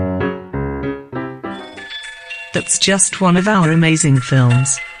 That's just one of our amazing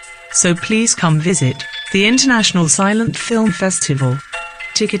films. So please come visit the International Silent Film Festival.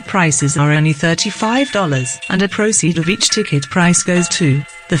 Ticket prices are only $35, and a proceed of each ticket price goes to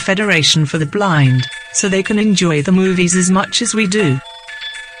the Federation for the Blind, so they can enjoy the movies as much as we do.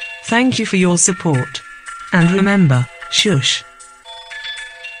 Thank you for your support. And remember, shush.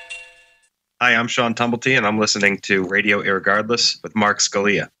 Hi, I'm Sean Tumblety, and I'm listening to Radio Irregardless with Mark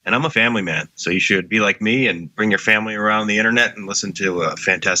Scalia. And I'm a family man, so you should be like me and bring your family around the internet and listen to a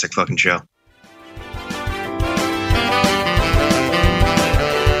fantastic fucking show.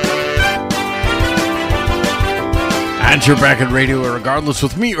 And you're back at Radio Irregardless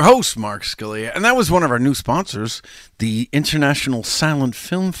with me, your host, Mark Scalia. And that was one of our new sponsors, the International Silent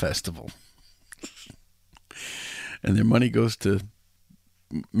Film Festival. And their money goes to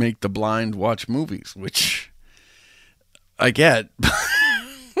make the blind watch movies, which I get.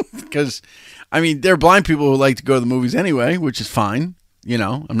 Because, I mean, there are blind people who like to go to the movies anyway, which is fine. You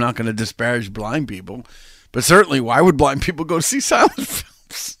know, I'm not going to disparage blind people. But certainly, why would blind people go see silent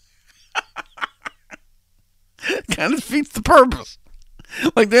films? Kind of defeats the purpose.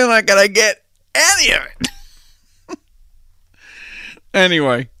 Like, they're not going to get any of it.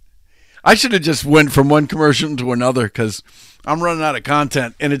 Anyway, I should have just went from one commercial to another because I'm running out of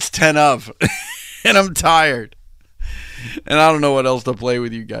content, and it's 10 of, and I'm tired. And I don't know what else to play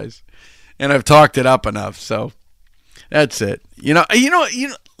with you guys. And I've talked it up enough, so that's it. You know.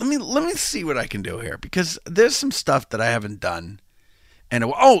 Let me see what I can do here, because there's some stuff that I haven't done. And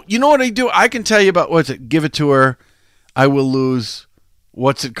you know what I do? I can tell you about what's it. Give it to her. I will lose.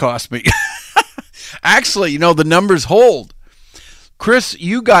 What's it cost me? Actually, the numbers hold. Chris,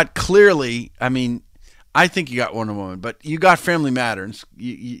 you got clearly. I mean, I think you got Wonder Woman, but you got Family Matters.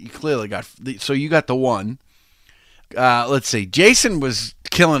 You clearly got. So you got the one. Let's see. Jason was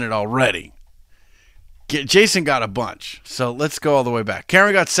killing it already. Jason got a bunch. So let's go all the way back.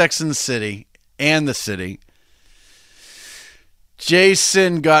 Karen got Sex and the City and the City.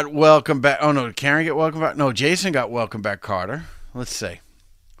 Jason got Welcome Back. Oh, no. Did Karen get Welcome Back? No, Jason got Welcome Back, Carter. Let's see.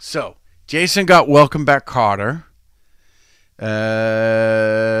 So, Jason got Welcome Back, Carter.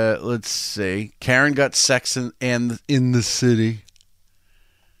 Let's see. Karen got Sex and in the City.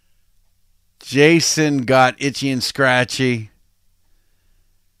 Jason got Itchy and Scratchy.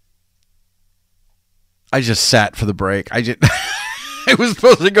 I just sat for the break. I was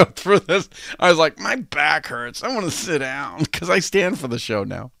supposed to go through this. I was like, my back hurts. I want to sit down because I stand for the show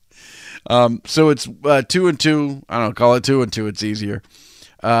now. So it's 2 and 2. I don't call it 2 and 2. It's easier.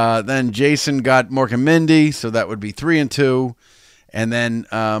 Then Jason got Mork and Mindy, so that would be 3 and 2. And then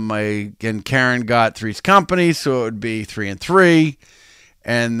Karen got Three's Company, so it would be 3 and 3.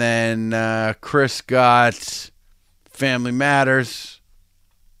 And then Chris got Family Matters.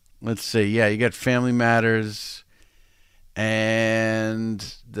 Let's see. Yeah, you got Family Matters. And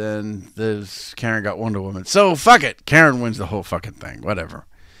then Karen got Wonder Woman. So fuck it. Karen wins the whole fucking thing. Whatever.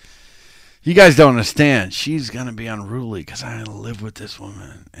 You guys don't understand. She's going to be unruly because I live with this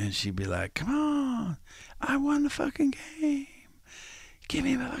woman. And she'd be like, come on. I won the fucking game. Give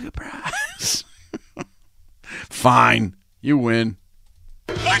me my fucking prize. Fine. You win.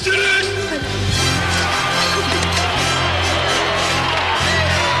 I did it!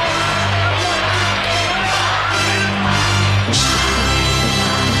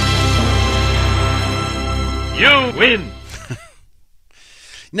 You win.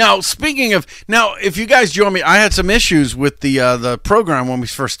 Now, speaking of, if you guys join me, I had some issues with the program when we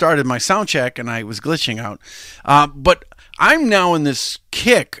first started my sound check, and I was glitching out. But I'm now in this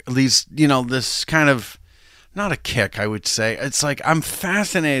kick, this kind of, not a kick, I would say. It's like I'm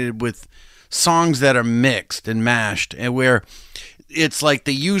fascinated with songs that are mixed and mashed, and where it's like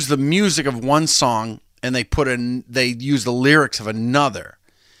they use the music of one song and they use the lyrics of another.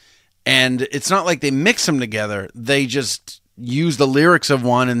 And it's not like they mix them together. They just use the lyrics of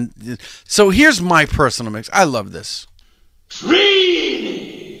one. And so here's my personal mix. I love this.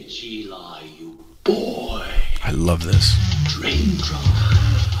 Trini, G-Lie, you boy. I love this. Raindrop,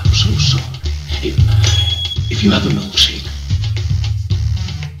 I'm so sorry. If you have a milkshake,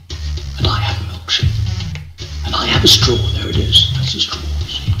 and I have a milkshake, and I have a straw, there it is. That's a straw,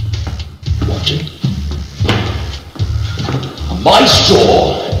 see? Watch it. My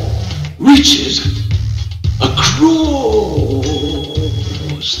straw reaches across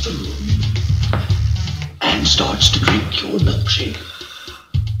the room and starts to drink your milkshake.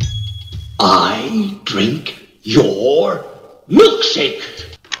 I drink your milkshake.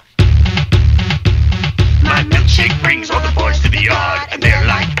 My milkshake brings all the boys to the yard, and they're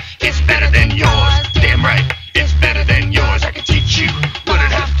like, it's better than yours. Damn right, it's better than yours. I can teach you, but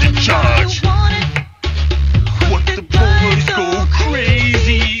I'd have to charge. What the boys go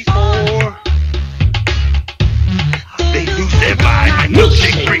crazy for? They lose their mind. My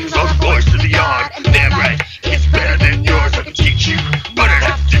milkshake brings all the boys to the yard. Damn right, it's better than yours. I can teach you, but I'd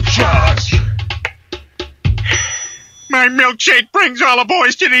have to charge. My milkshake brings all the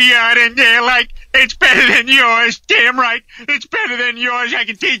boys to the yard, and they're like, it's better than yours. Damn right, it's better than yours. I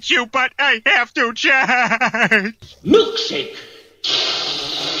can teach you, but I have to charge. Milkshake.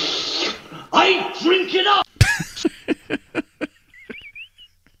 I drink it up.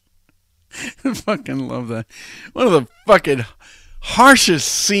 I fucking love that. One of the fucking harshest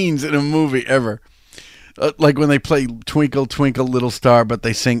scenes in a movie ever. Like when they play Twinkle, Twinkle, Little Star, but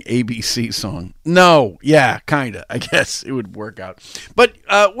they sing ABC song. No, yeah, kind of. I guess it would work out. But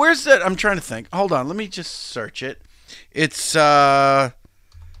where's that? I'm trying to think. Hold on. Let me just search it. It's got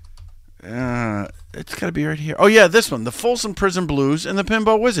to be right here. Oh, yeah, this one. The Folsom Prison Blues and the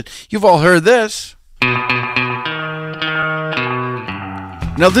Pinball Wizard. You've all heard this.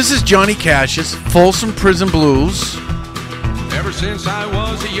 Now, this is Johnny Cash's Folsom Prison Blues. Ever since I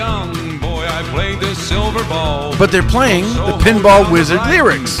was a young boy, I played the silver ball. But they're playing the Pinball Wizard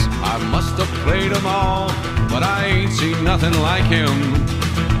lyrics. I must have played them all, but I ain't seen nothing like him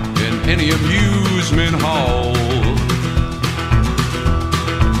in any amusement hall.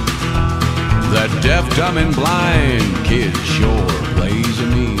 That deaf, dumb, and blind kid sure plays a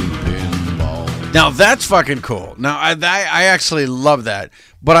mean pinball. Now, that's fucking cool. Now, I actually love that.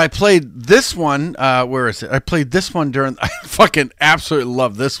 But I played this one, where is it? I played this one I fucking absolutely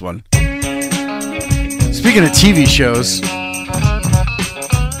love this one. Speaking of TV shows,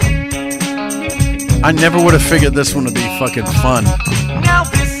 I never would have figured this one would be fucking fun. Now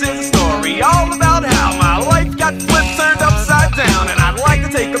this is a story all about how my life got flipped, turned upside down, and I'd like to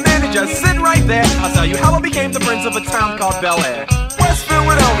take a minute, just sit right there. I'll tell you how I became the prince of a town called Bel Air. West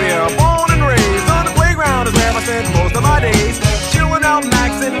Philadelphia, born and raised on the playground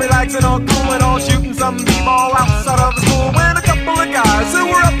all cool and all shooting some b-ball outside of the school when a couple of guys who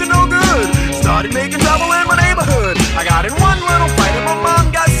were up to no good started making trouble in my neighborhood. I got in one little fight and my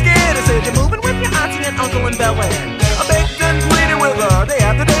mom got scared and said, "You're moving with your auntie and uncle in Bel Air." I begged and pleaded with her day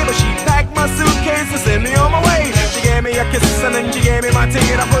after day, but she packed my suitcase and sent me on my way. She gave me a kiss and then she gave me my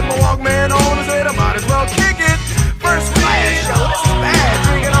ticket. I put my Walkman on and said I might as well kick it. First class show, this is bad.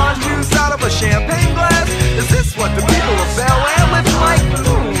 Drinking orange juice out of a champagne glass. Is this what the people of Bel Air live like?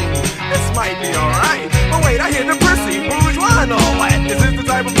 This might be alright. But wait, I hear the prissy, bourgeois and all that. Is this the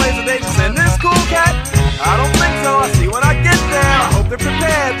type of place that they just send this cool cat? I don't think so. I see when I get there. I hope they're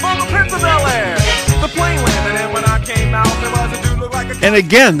prepared for the Prince of Bel Air. The plane landed and when I came out, there was a dude look like a... And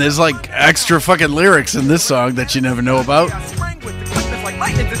again, there's like extra fucking lyrics in this song that you never know about. Like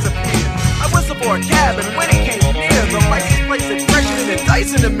lightning disappeared. I whistled for a cab and when it came near, the license plate said freshen and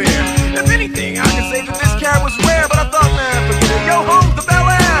dice in the mirror. If anything, I can say that this cab was rare, but I thought, man, forget it. Yo, home to Bel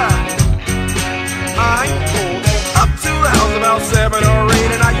Air. I pulled up to the house about 7 or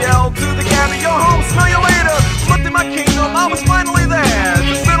 8, and I yelled to the cabbie, "Yo, home, smell you later." Looked at my kingdom, I was finally there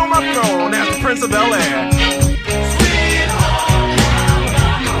to sit on my throne as the Prince of Bel Air.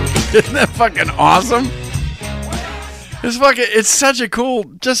 Isn't that fucking awesome? It's such a cool,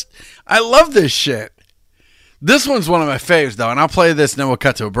 I love this shit. This one's one of my faves, though, and I'll play this, and then we'll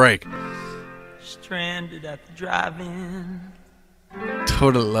cut to a break. Stranded at the drive-in.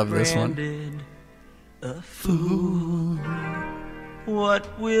 Totally love this one. A fool.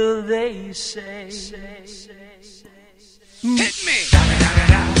 What will they say? Hit me!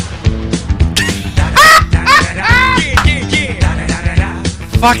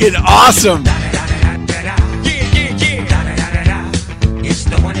 Fucking awesome! It's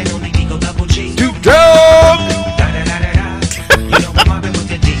the one and only Eagle Double G. Two drums! You know I'm mobbing with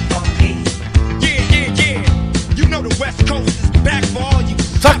the D.R.E. You know the West Coast is back for all you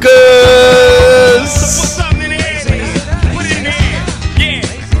suckers! So put something in there. Put it in there. Yeah.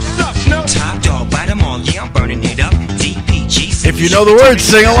 Suck, no. Top dog, bite them all. Yeah, I'm burning it up. DPG. If you know the words,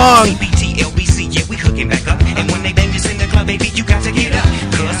 sing along. CBT, LBC, yeah, we hooking back up. And when they bang this in the club, baby, you got to get up.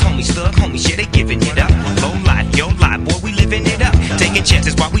 Cause homies, thug homies, yeah, they giving it up. Low life, yo life, boy, we living it up. Taking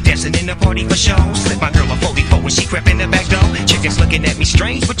chances while we dancing in the party for show. Slip my girl a 44 when she crept in the back door. Chickens looking at me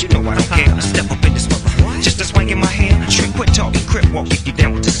strange, but you know I don't care. Step up in this mother, just a swank in my hair. Shrink, quit talking, crip walk if you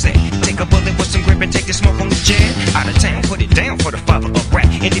down with the set. Take a bullet with some grip and take the smoke on the jet. Out of town, put it down for the father of rap.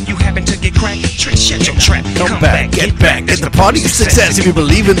 And if you happen to get cracked, trick, shut your trap. Come back, get back. It's the party of success. If you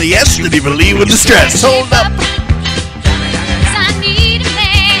believe in the S, then you believe in the stress. Hold up.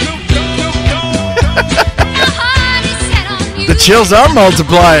 The chills are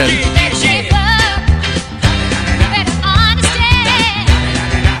multiplying.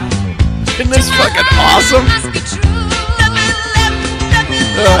 Isn't this fucking awesome?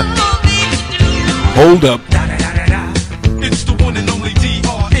 Hold up. It's the one and only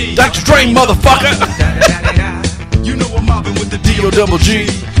D.R.E. Dr. Dre, motherfucker. You know I'm mobbing with the D.O.G.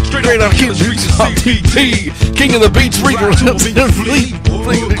 Straight out of King's Streets on TP. King of the Beats, Regal.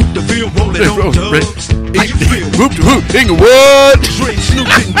 Inglewood. Dre, Snoop,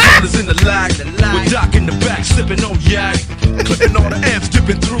 and Brothers in the lag. With Doc in the back, sipping on yak. Clipping all the amps,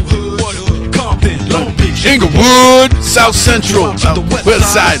 dipping through hood. Compton, Long Beach. Inglewood, South Central,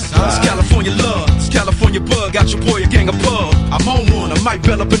 West Side. It's California love, it's California bug. Got your boy a gang of pub. I'm on one, I might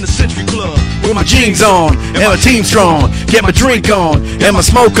bell up in the Century Club. With my jeans on, and my team strong. Get my drink on, and my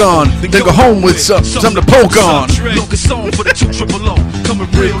smoke on. Then go home with something to poke on. Locust song for the 200 coming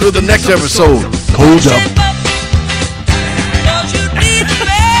real to the next episode. Hold up.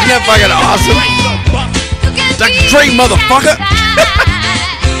 Isn't that fucking awesome? Dr. Dre, motherfucker.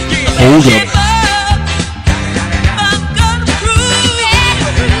 Hold up.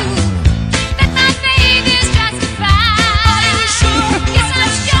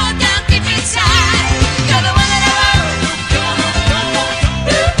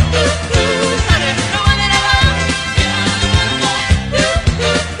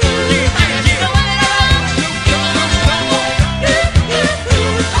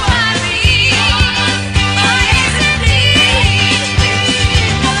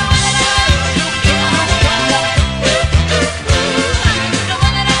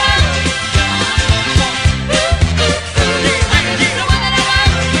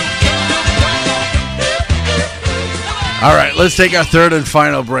 All right, let's take our third and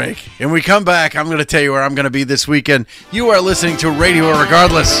final break. And we come back, I'm going to tell you where I'm going to be this weekend. You are listening to Radio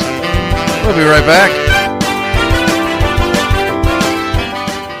Regardless. We'll be right back.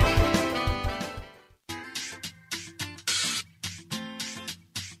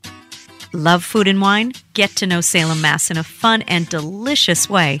 Love food and wine? Get to know Salem, Mass in a fun and delicious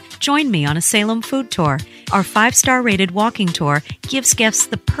way. Join me on a Salem food tour. Our 5-star rated walking tour gives guests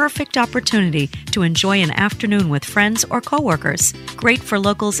the perfect opportunity to enjoy an afternoon with friends or coworkers. Great for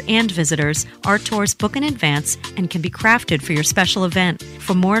locals and visitors, our tours book in advance and can be crafted for your special event.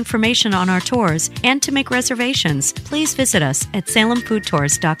 For more information on our tours and to make reservations, please visit us at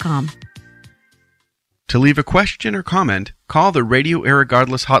salemfoodtours.com. To leave a question or comment, call the Radio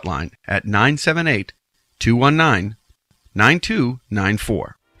Irregardless hotline at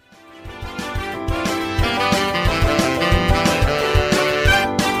 978-219-9294.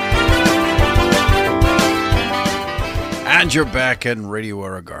 And you're back in Radio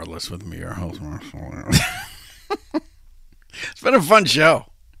Irregardless with me, your host. It's been a fun show.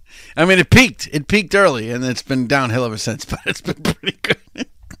 I mean, it peaked early, and it's been downhill ever since, but it's been pretty good.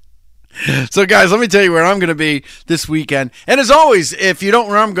 So, guys, let me tell you where I'm going to be this weekend. And as always, if you don't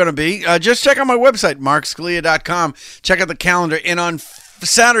know where I'm going to be, just check out my website, markscalia.com. Check out the calendar. And on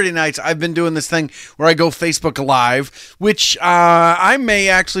Saturday nights, I've been doing this thing where I go Facebook Live, which I may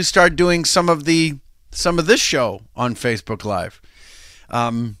actually start doing some of this show on Facebook Live.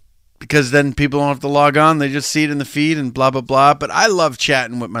 Because then people don't have to log on. They just see it in the feed and blah, blah, blah. But I love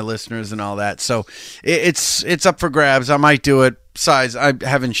chatting with my listeners and all that. So it's up for grabs. I might do it. Besides, I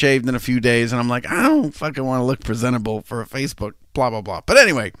haven't shaved in a few days, and I'm like, I don't fucking want to look presentable for a Facebook, blah, blah, blah. But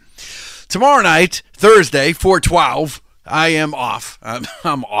anyway, tomorrow night, Thursday, 4/12, I am off. I'm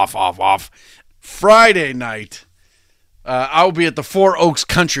off. Friday night, I'll be at the Four Oaks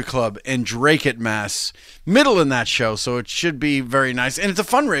Country Club in Drake, Mass. Middling that show, so it should be very nice. And it's a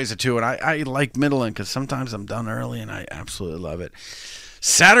fundraiser, too, and I like middling because sometimes I'm done early, and I absolutely love it.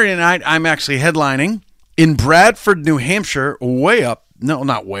 Saturday night, I'm actually headlining in Bradford, New Hampshire,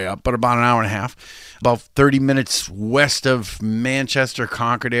 not way up, but about an hour and a half, about 30 minutes west of Manchester,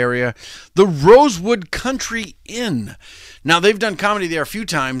 Concord area, the Rosewood Country Inn. Now, they've done comedy there a few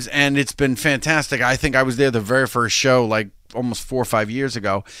times, and it's been fantastic. I think I was there the very first show, like almost 4 or 5 years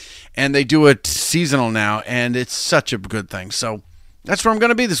ago, and they do it seasonal now, and it's such a good thing. So that's where I'm going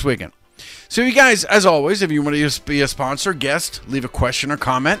to be this weekend. So you guys, as always, if you want to be a sponsor, guest, leave a question or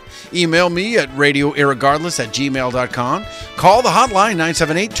comment, email me at radioirregardless@gmail.com. Call the hotline,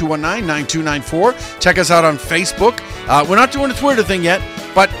 978-219-9294. Check us out on Facebook. We're not doing a Twitter thing yet,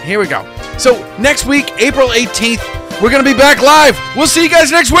 but here we go. So next week, April 18th, we're going to be back live. We'll see you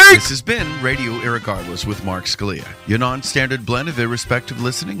guys next week. This has been Radio Irregardless with Mark Scalia, your non-standard blend of irrespective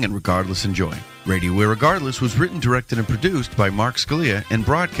listening and regardless enjoying. Radio Irregardless was written, directed, and produced by Mark Scalia and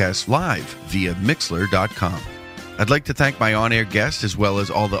broadcast live via Mixler.com. I'd like to thank my on-air guests as well as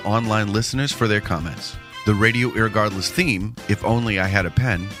all the online listeners for their comments. The Radio Irregardless theme, If Only I Had a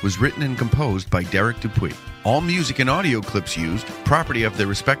Pen, was written and composed by Derek Dupuis. All music and audio clips used, property of their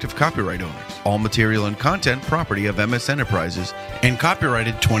respective copyright owners. All material and content, property of MS Enterprises, and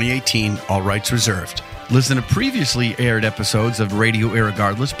copyrighted 2018, all rights reserved. Listen to previously aired episodes of Radio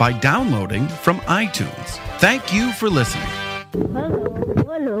Irregardless by downloading from iTunes. Thank you for listening.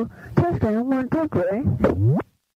 Hello, testing 1, 2, 3.